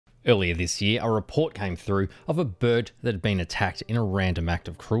Earlier this year, a report came through of a bird that had been attacked in a random act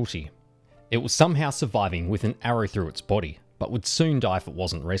of cruelty. It was somehow surviving with an arrow through its body, but would soon die if it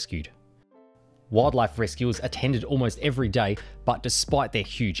wasn't rescued. Wildlife rescuers attended almost every day, but despite their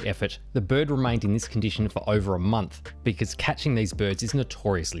huge effort, the bird remained in this condition for over a month because catching these birds is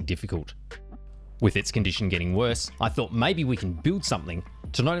notoriously difficult. With its condition getting worse, I thought maybe we can build something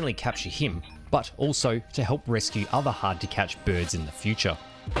to not only capture him, but also to help rescue other hard to catch birds in the future.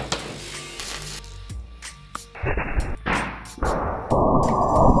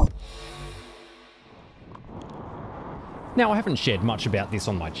 Now, I haven't shared much about this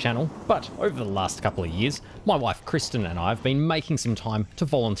on my channel, but over the last couple of years, my wife Kristen and I have been making some time to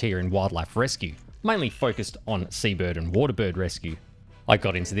volunteer in wildlife rescue, mainly focused on seabird and waterbird rescue. I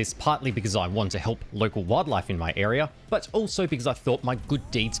got into this partly because I want to help local wildlife in my area, but also because I thought my good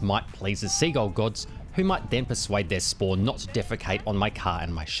deeds might please the seagull gods, who might then persuade their spawn not to defecate on my car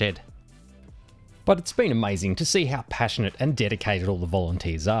and my shed. But it's been amazing to see how passionate and dedicated all the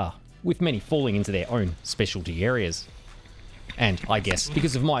volunteers are, with many falling into their own specialty areas. And I guess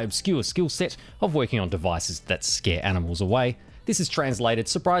because of my obscure skill set of working on devices that scare animals away, this is translated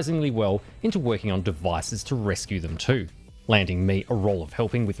surprisingly well into working on devices to rescue them too, landing me a role of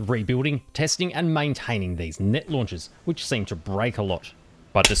helping with rebuilding, testing and maintaining these net launchers, which seem to break a lot.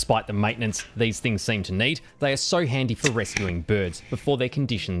 But despite the maintenance these things seem to need, they are so handy for rescuing birds before their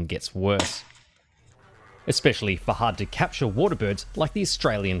condition gets worse. Especially for hard to capture waterbirds like the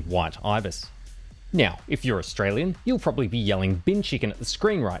Australian white ibis. Now, if you're Australian, you'll probably be yelling bin chicken at the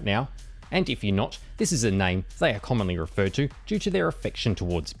screen right now, and if you're not, this is a name they are commonly referred to due to their affection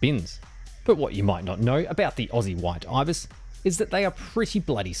towards bins. But what you might not know about the Aussie white ibis is that they are pretty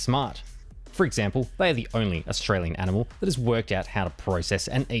bloody smart. For example, they are the only Australian animal that has worked out how to process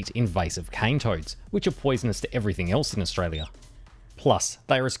and eat invasive cane toads, which are poisonous to everything else in Australia. Plus,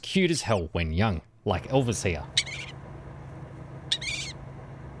 they are as cute as hell when young, like Elvis here.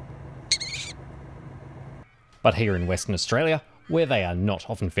 But here in Western Australia, where they are not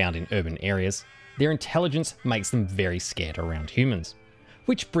often found in urban areas, their intelligence makes them very scared around humans.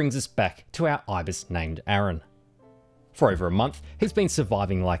 Which brings us back to our ibis named Aaron. For over a month, he's been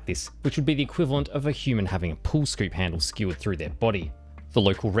surviving like this, which would be the equivalent of a human having a pool scoop handle skewered through their body. The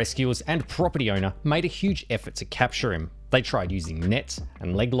local rescuers and property owner made a huge effort to capture him. They tried using nets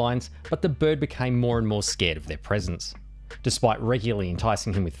and leg lines, but the bird became more and more scared of their presence. Despite regularly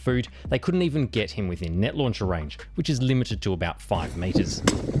enticing him with food, they couldn't even get him within net launcher range, which is limited to about 5 meters.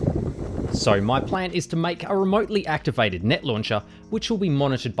 So my plan is to make a remotely activated net launcher, which will be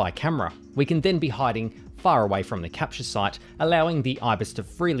monitored by camera. We can then be hiding far away from the capture site, allowing the ibis to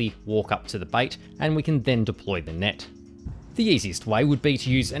freely walk up to the bait, and we can then deploy the net. The easiest way would be to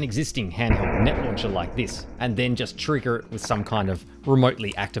use an existing handheld net launcher like this, and then just trigger it with some kind of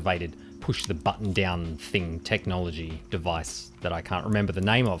remotely activated push the button down thing technology device that I can't remember the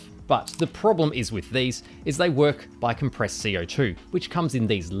name of. But the problem is with these is they work by compressed CO2, which comes in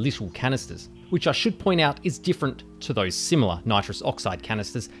these little canisters, which I should point out is different to those similar nitrous oxide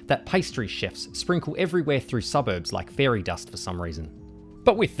canisters that pastry chefs sprinkle everywhere through suburbs like fairy dust for some reason.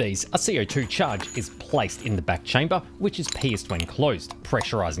 But with these, a CO2 charge is placed in the back chamber, which is pierced when closed,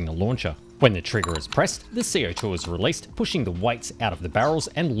 pressurizing the launcher. When the trigger is pressed, the CO2 is released, pushing the weights out of the barrels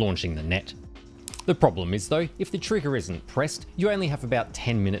and launching the net. The problem is though, if the trigger isn't pressed, you only have about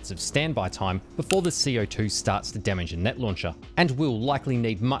 10 minutes of standby time before the CO2 starts to damage a net launcher, and will likely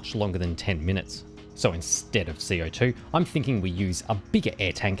need much longer than 10 minutes. So instead of CO2, I'm thinking we use a bigger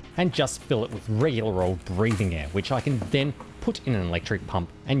air tank and just fill it with regular old breathing air, which I can then put in an electric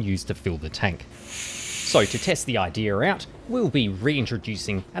pump and use to fill the tank. So to test the idea out, we'll be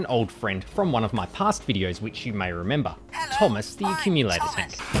reintroducing an old friend from one of my past videos which you may remember, Thomas the accumulator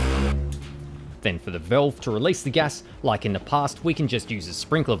tank. Then for the valve to release the gas, like in the past, we can just use a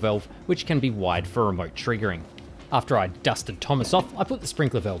sprinkler valve which can be wired for remote triggering. After I dusted Thomas off, I put the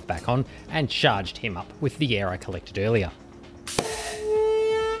sprinkler valve back on and charged him up with the air I collected earlier.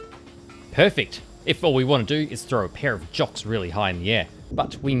 Perfect! If all we want to do is throw a pair of jocks really high in the air,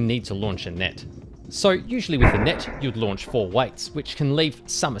 but we need to launch a net. So usually with a net, you'd launch 4 weights, which can leave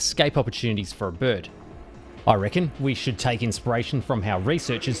some escape opportunities for a bird. I reckon we should take inspiration from how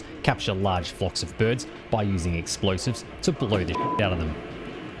researchers capture large flocks of birds by using explosives to blow the shit out of them.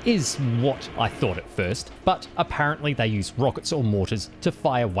 Is what I thought at first, but apparently they use rockets or mortars to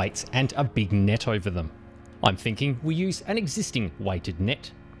fire weights and a big net over them. I'm thinking we use an existing weighted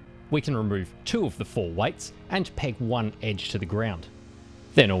net. We can remove 2 of the 4 weights and peg one edge to the ground.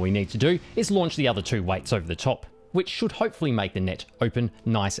 Then all we need to do is launch the other 2 weights over the top, which should hopefully make the net open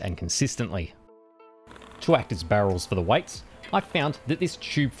nice and consistently. To act as barrels for the weights, I found that this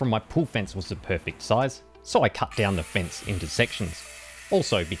tube from my pool fence was the perfect size, so I cut down the fence into sections.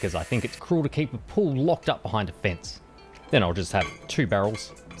 Also because I think it's cruel to keep a pool locked up behind a fence. Then I'll just have 2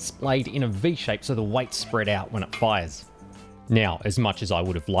 barrels splayed in a V shape so the weight spread out when it fires. Now, as much as I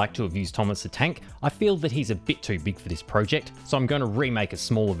would have liked to have used Thomas the tank, I feel that he's a bit too big for this project, so I'm going to remake a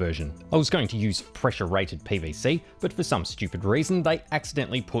smaller version. I was going to use pressure rated PVC, but for some stupid reason they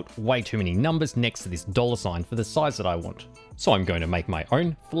accidentally put way too many numbers next to this $sign for the size that I want. So I'm going to make my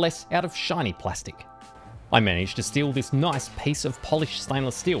own for less out of shiny plastic. I managed to steal this nice piece of polished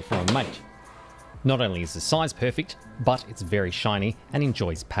stainless steel from a mate. Not only is the size perfect, but it's very shiny and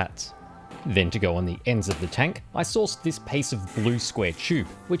enjoys pats. Then to go on the ends of the tank, I sourced this piece of blue square tube,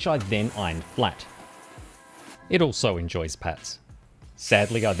 which I then ironed flat. It also enjoys pats.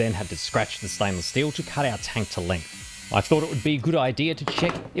 Sadly, I then had to scratch the stainless steel to cut our tank to length. I thought it would be a good idea to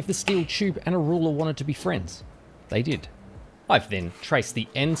check if the steel tube and a ruler wanted to be friends. They did. I've then traced the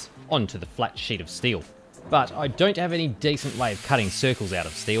ends onto the flat sheet of steel, but I don't have any decent way of cutting circles out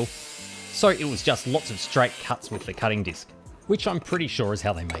of steel, so it was just lots of straight cuts with the cutting disc, which I'm pretty sure is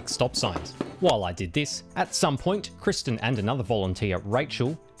how they make stop signs. While I did this, at some point, Kristen and another volunteer,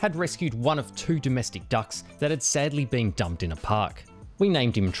 Rachel, had rescued one of 2 domestic ducks that had sadly been dumped in a park. We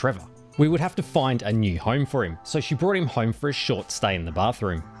named him Trevor. We would have to find a new home for him, so she brought him home for a short stay in the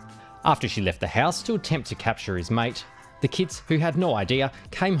bathroom. After she left the house to attempt to capture his mate, the kids, who had no idea,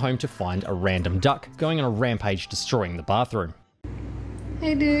 came home to find a random duck going on a rampage destroying the bathroom.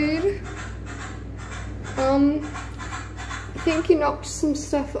 Hey dude. I think you knocked some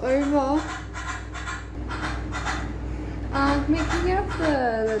stuff over. Can you get off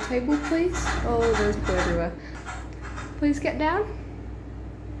the table, please? Oh, there's poo everywhere. Please get down.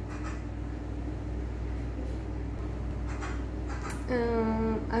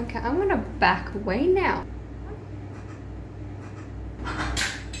 Okay, I'm gonna back away now.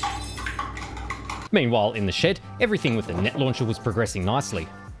 Meanwhile, in the shed, everything with the net launcher was progressing nicely.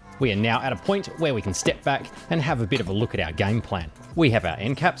 We are now at a point where we can step back and have a bit of a look at our game plan. We have our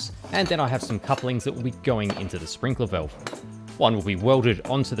end caps, and then I have some couplings that will be going into the sprinkler valve. One will be welded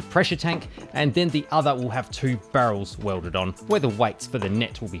onto the pressure tank, and then the other will have 2 barrels welded on, where the weights for the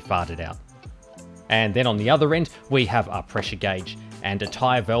net will be farted out. And then on the other end, we have our pressure gauge and a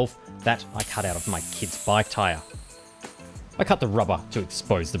tyre valve that I cut out of my kid's bike tyre. I cut the rubber to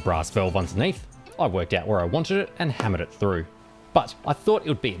expose the brass valve underneath. I worked out where I wanted it and hammered it through. But I thought it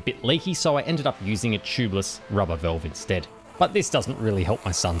would be a bit leaky, so I ended up using a tubeless rubber valve instead. But this doesn't really help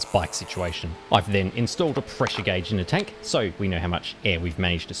my son's bike situation. I've then installed a pressure gauge in the tank, so we know how much air we've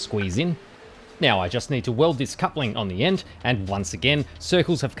managed to squeeze in. Now I just need to weld this coupling on the end, and once again,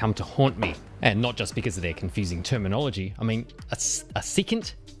 circles have come to haunt me. And not just because of their confusing terminology. I mean, a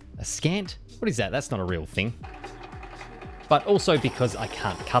secant? A scant? What is that? That's not a real thing. But also because I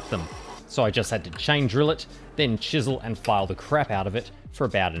can't cut them. So I just had to chain drill it, then chisel and file the crap out of it for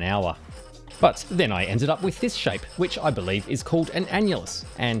about an hour. But then I ended up with this shape, which I believe is called an annulus,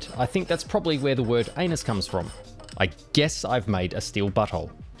 and I think that's probably where the word anus comes from. I guess I've made a steel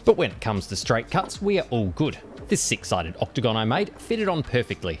butthole. But when it comes to straight cuts, we are all good. This 6-sided octagon I made fitted on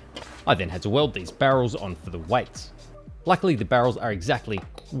perfectly. I then had to weld these barrels on for the weights. Luckily the barrels are exactly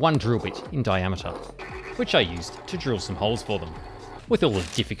 1 drill bit in diameter, which I used to drill some holes for them. With all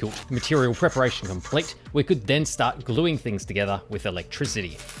the difficult material preparation complete, we could then start gluing things together with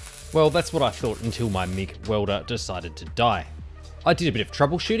electricity. Well, that's what I thought until my MIG welder decided to die. I did a bit of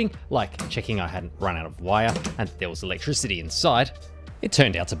troubleshooting, like checking I hadn't run out of wire and there was electricity inside. It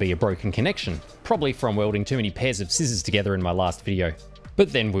turned out to be a broken connection, probably from welding too many pairs of scissors together in my last video.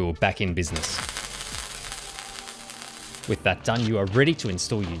 But then we were back in business. With that done, you are ready to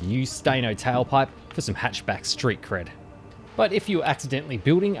install your new Stano tailpipe for some hatchback street cred. But if you were accidentally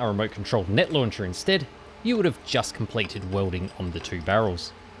building a remote controlled net launcher instead, you would have just completed welding on the 2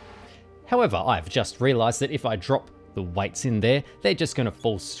 barrels. However, I've just realised that if I drop the weights in there, they're just going to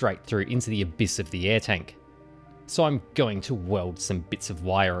fall straight through into the abyss of the air tank. So I'm going to weld some bits of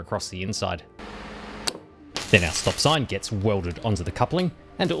wire across the inside. Then our stop sign gets welded onto the coupling,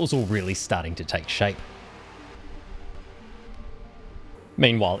 and it was all really starting to take shape.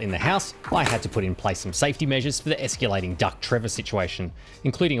 Meanwhile, in the house, I had to put in place some safety measures for the escalating duck Trevor situation,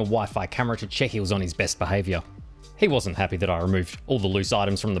 including a Wi-Fi camera to check he was on his best behaviour. He wasn't happy that I removed all the loose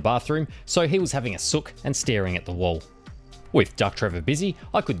items from the bathroom, so he was having a sook and staring at the wall. With Duck Trevor busy,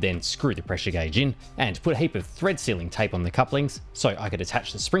 I could then screw the pressure gauge in and put a heap of thread sealing tape on the couplings so I could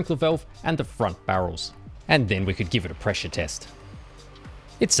attach the sprinkler valve and the front barrels. And then we could give it a pressure test.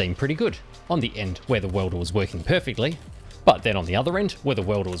 It seemed pretty good, on the end where the welder was working perfectly, but then on the other end, where the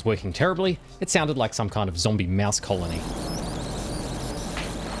welder was working terribly, it sounded like some kind of zombie mouse colony.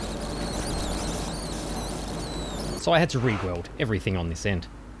 so I had to re-weld everything on this end.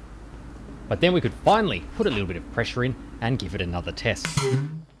 But then we could finally put a little bit of pressure in and give it another test.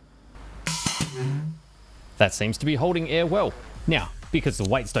 That seems to be holding air well. Now, because the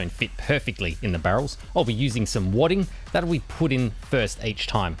weights don't fit perfectly in the barrels, I'll be using some wadding that'll be put in first each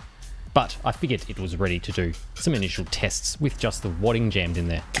time. But I figured it was ready to do some initial tests with just the wadding jammed in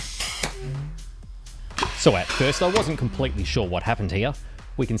there. So at first I wasn't completely sure what happened here.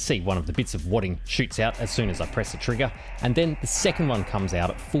 We can see one of the bits of wadding shoots out as soon as I press the trigger, and then the second one comes out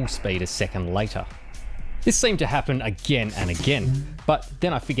at full speed a second later. This seemed to happen again and again, but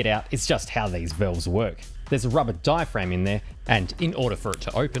then I figured out it's just how these valves work. There's a rubber diaphragm in there, and in order for it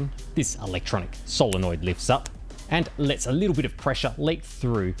to open, this electronic solenoid lifts up and lets a little bit of pressure leak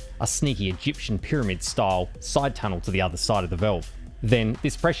through a sneaky Egyptian pyramid style side tunnel to the other side of the valve. Then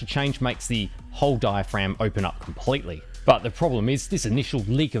this pressure change makes the whole diaphragm open up completely. But the problem is this initial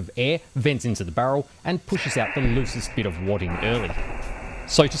leak of air vents into the barrel and pushes out the loosest bit of wadding early.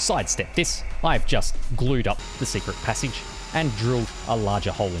 So to sidestep this, I've just glued up the secret passage and drilled a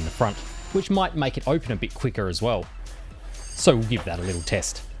larger hole in the front, which might make it open a bit quicker as well. So we'll give that a little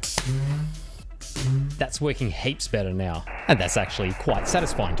test. That's working heaps better now, and that's actually quite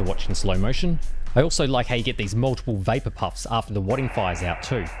satisfying to watch in slow motion. I also like how you get these multiple vapor puffs after the wadding fires out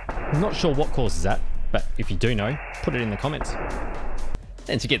too. I'm not sure what causes that, but if you do know, put it in the comments.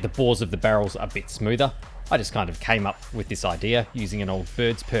 Then to get the bores of the barrels a bit smoother, I just kind of came up with this idea using an old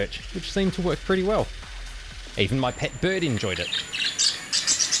bird's perch, which seemed to work pretty well. Even my pet bird enjoyed it.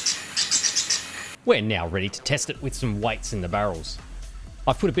 We're now ready to test it with some weights in the barrels.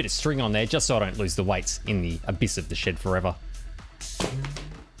 I've put a bit of string on there just so I don't lose the weights in the abyss of the shed forever.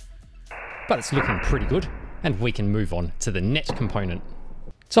 But it's looking pretty good, and we can move on to the net component.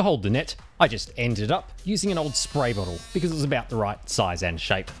 To hold the net, I just ended up using an old spray bottle because it was about the right size and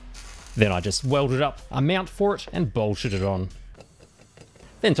shape. Then I just welded up a mount for it and bolted it on.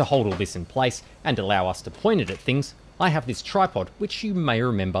 Then to hold all this in place and allow us to point it at things, I have this tripod which you may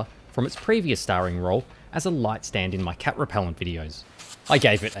remember from its previous starring role as a light stand in my cat repellent videos. I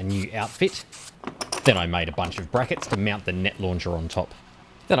gave it a new outfit, then I made a bunch of brackets to mount the net launcher on top.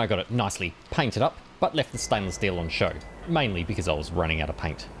 Then I got it nicely painted up, but left the stainless steel on show, mainly because I was running out of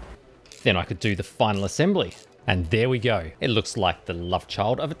paint. Then I could do the final assembly, and there we go. It looks like the love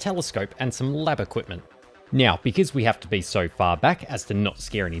child of a telescope and some lab equipment. Now, because we have to be so far back as to not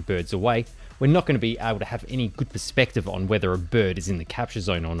scare any birds away, we're not going to be able to have any good perspective on whether a bird is in the capture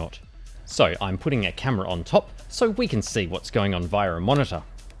zone or not. So I'm putting a camera on top so we can see what's going on via a monitor.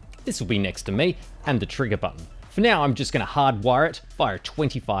 This will be next to me and the trigger button. For now, I'm just going to hardwire it via a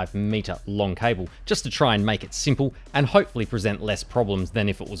 25-meter long cable just to try and make it simple and hopefully present less problems than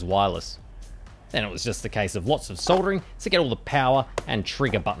if it was wireless. Then it was just a case of lots of soldering to get all the power and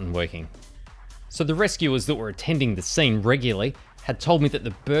trigger button working. So the rescuers that were attending the scene regularly had told me that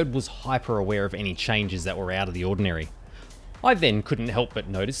the bird was hyper aware of any changes that were out of the ordinary. I then couldn't help but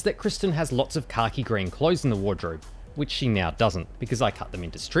notice that Kristen has lots of khaki green clothes in the wardrobe, which she now doesn't because I cut them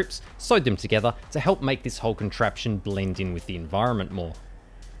into strips, sewed them together to help make this whole contraption blend in with the environment more.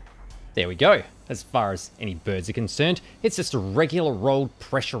 There we go. As far as any birds are concerned, it's just a regular rolled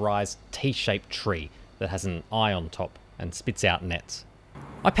pressurized T-shaped tree that has an eye on top and spits out nets.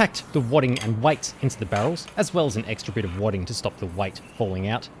 I packed the wadding and weights into the barrels, as well as an extra bit of wadding to stop the weight falling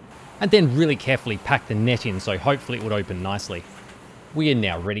out, and then really carefully packed the net in so hopefully it would open nicely. We are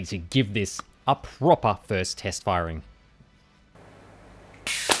now ready to give this a proper first test firing.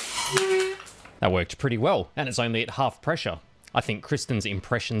 That worked pretty well, and it's only at half pressure. I think Kristen's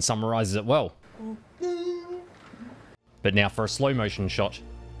impression summarises it well. But now for a slow motion shot.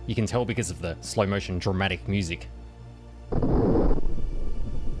 You can tell because of the slow motion dramatic music.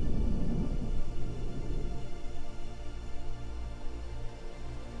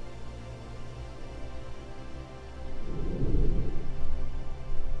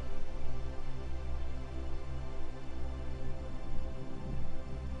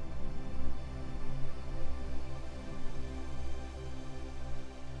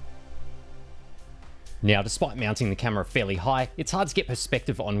 Now, despite mounting the camera fairly high, it's hard to get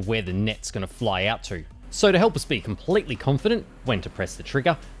perspective on where the net's going to fly out to. So to help us be completely confident when to press the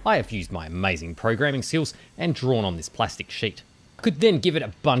trigger, I have used my amazing programming skills and drawn on this plastic sheet. I could then give it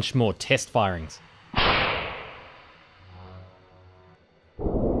a bunch more test firings.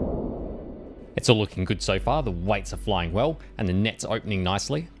 It's all looking good so far, the weights are flying well, and the net's opening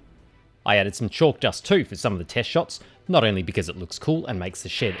nicely. I added some chalk dust too for some of the test shots, not only because it looks cool and makes the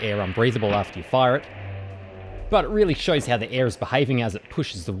shed air unbreathable after you fire it, but it really shows how the air is behaving as it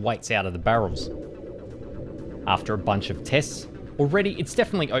pushes the weights out of the barrels. After a bunch of tests, Already, it's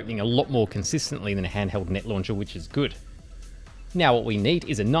definitely opening a lot more consistently than a handheld net launcher, which is good. Now what we need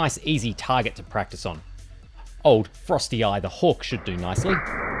is a nice easy target to practice on. Old Frosty Eye the Hawk should do nicely.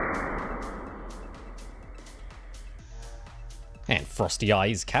 And Frosty Eye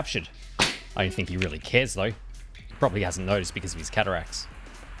is captured. I don't think he really cares though. Probably hasn't noticed because of his cataracts.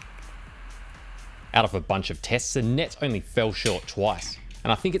 Out of a bunch of tests, the net only fell short twice,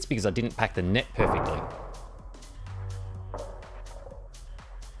 and I think it's because I didn't pack the net perfectly.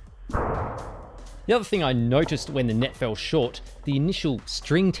 The other thing I noticed when the net fell short, the initial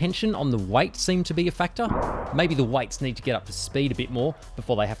string tension on the weight seemed to be a factor. Maybe the weights need to get up to speed a bit more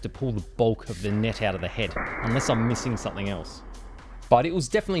before they have to pull the bulk of the net out of the head, unless I'm missing something else. But it was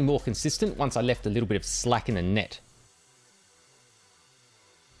definitely more consistent once I left a little bit of slack in the net.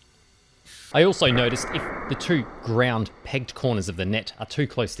 I also noticed if the two ground pegged corners of the net are too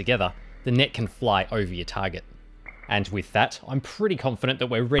close together, the net can fly over your target. And with that, I'm pretty confident that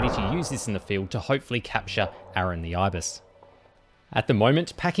we're ready to use this in the field to hopefully capture Aaron the Ibis. At the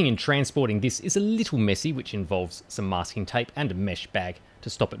moment, packing and transporting this is a little messy, which involves some masking tape and a mesh bag to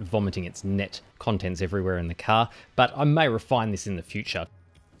stop it vomiting its net contents everywhere in the car, but I may refine this in the future.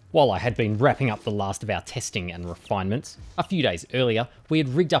 While I had been wrapping up the last of our testing and refinements, a few days earlier we had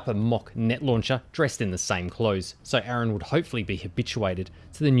rigged up a mock net launcher dressed in the same clothes, so Aaron would hopefully be habituated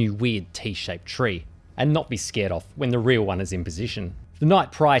to the new weird T-shaped tree, and not be scared off when the real one is in position. The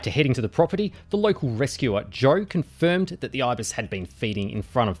night prior to heading to the property, the local rescuer Joe confirmed that the Ibis had been feeding in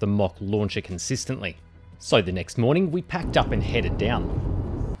front of the mock launcher consistently. So the next morning we packed up and headed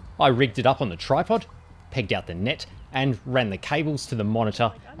down. I rigged it up on the tripod, pegged out the net, and ran the cables to the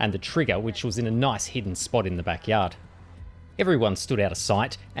monitor and the trigger, which was in a nice hidden spot in the backyard. Everyone stood out of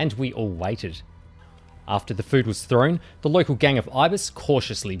sight and we all waited. After the food was thrown, the local gang of Ibis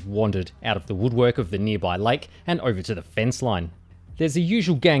cautiously wandered out of the woodwork of the nearby lake and over to the fence line. There's a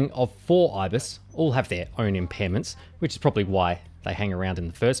usual gang of 4 Ibis, all have their own impairments, which is probably why they hang around in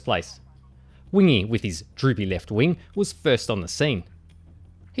the first place. Wingy, with his droopy left wing, was first on the scene.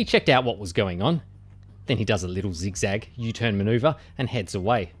 He checked out what was going on, then he does a little zigzag U-turn maneuver and heads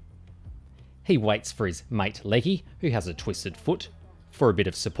away. He waits for his mate Leggy, who has a twisted foot, for a bit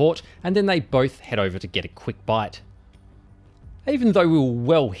of support, and then they both head over to get a quick bite. Even though we were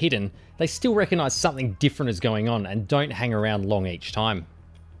well hidden, they still recognise something different is going on and don't hang around long each time.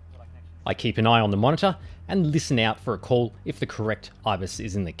 I keep an eye on the monitor and listen out for a call if the correct Ibis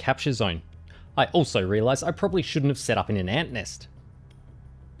is in the capture zone. I also realise I probably shouldn't have set up in an ant nest.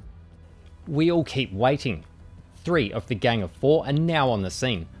 We all keep waiting. 3 of the gang of 4 are now on the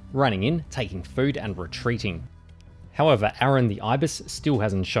scene, running in, taking food and retreating. However, Aaron the Ibis still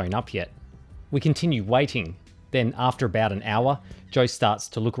hasn't shown up yet. We continue waiting. Then after about an hour, Joe starts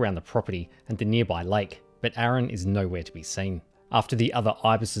to look around the property and the nearby lake, but Aaron is nowhere to be seen. After the other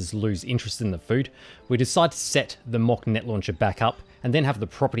Ibises lose interest in the food, we decide to set the mock net launcher back up and then have the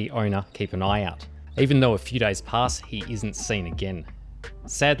property owner keep an eye out. Even though a few days pass, he isn't seen again.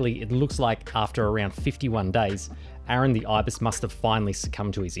 Sadly, it looks like after around 51 days, Aaron the Ibis must have finally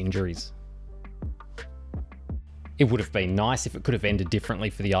succumbed to his injuries. It would have been nice if it could have ended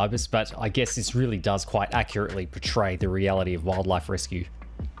differently for the Ibis, but I guess this really does quite accurately portray the reality of wildlife rescue.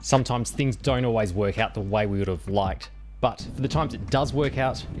 Sometimes things don't always work out the way we would have liked, but for the times it does work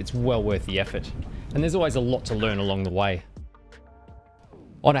out, it's well worth the effort. And there's always a lot to learn along the way.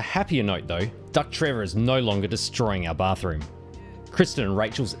 On a happier note though, Duck Trevor is no longer destroying our bathroom. Kristen and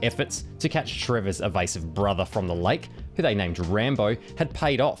Rachel's efforts to catch Trevor's evasive brother from the lake, who they named Rambo, had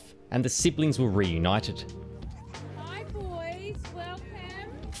paid off, and the siblings were reunited. Hi boys,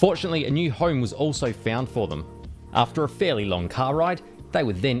 welcome. Fortunately, a new home was also found for them. After a fairly long car ride, they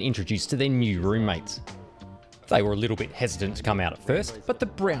were then introduced to their new roommates. They were a little bit hesitant to come out at first, but the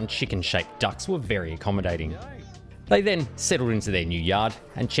brown chicken-shaped ducks were very accommodating. They then settled into their new yard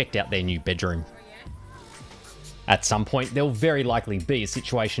and checked out their new bedroom. At some point, there'll very likely be a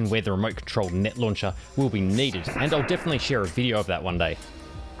situation where the remote-controlled net launcher will be needed, and I'll definitely share a video of that one day.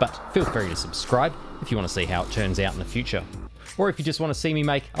 But feel free to subscribe if you want to see how it turns out in the future, or if you just want to see me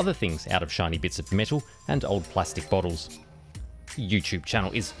make other things out of shiny bits of metal and old plastic bottles. The YouTube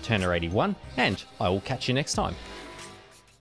channel is Turner81, and I will catch you next time.